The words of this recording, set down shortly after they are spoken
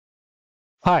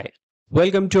Hi,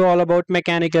 welcome to All About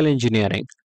Mechanical Engineering.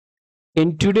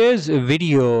 In today's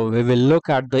video, we will look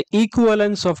at the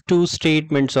equivalence of two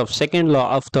statements of second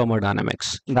law of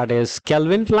thermodynamics, that is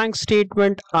Kelvin-Planck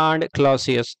statement and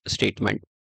Clausius statement.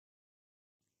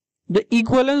 The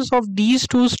equivalence of these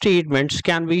two statements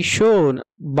can be shown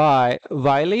by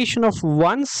violation of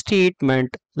one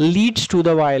statement leads to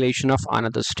the violation of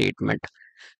another statement.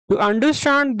 To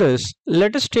understand this,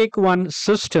 let us take one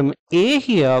system A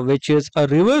here, which is a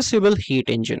reversible heat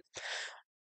engine,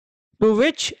 to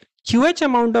which QH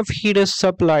amount of heat is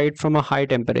supplied from a high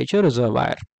temperature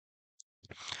reservoir.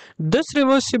 This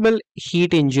reversible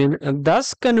heat engine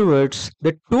thus converts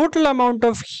the total amount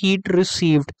of heat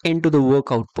received into the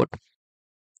work output.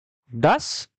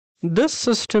 Thus, this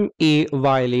system A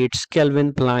violates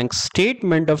Kelvin-Planck's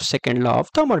statement of second law of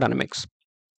thermodynamics.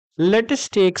 Let us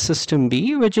take system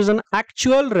B, which is an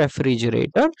actual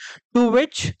refrigerator, to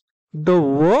which the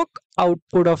work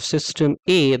output of system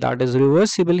A, that is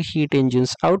reversible heat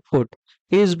engine's output,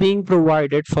 is being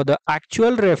provided for the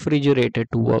actual refrigerator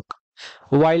to work.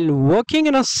 While working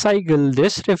in a cycle,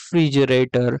 this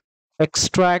refrigerator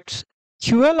extracts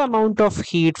QL amount of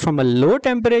heat from a low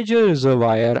temperature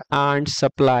reservoir and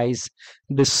supplies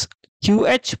this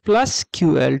QH plus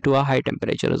QL to a high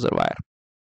temperature reservoir.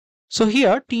 So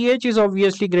here TH is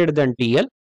obviously greater than TL.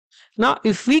 Now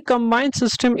if we combine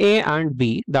system A and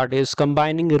B, that is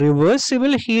combining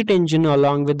reversible heat engine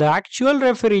along with the actual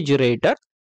refrigerator,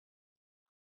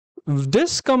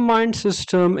 this combined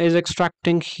system is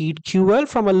extracting heat QL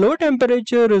from a low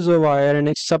temperature reservoir and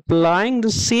is supplying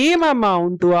the same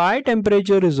amount to a high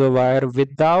temperature reservoir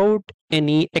without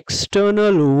any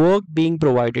external work being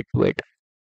provided to it.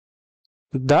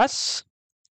 Thus,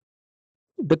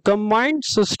 the combined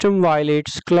system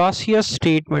violates Clausius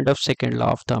statement of second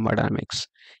law of thermodynamics.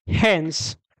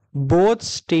 Hence, both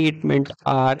statements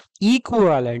are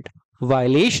equivalent.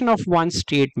 Violation of one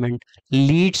statement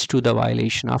leads to the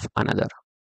violation of another.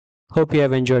 Hope you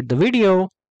have enjoyed the video.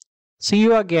 See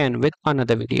you again with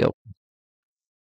another video.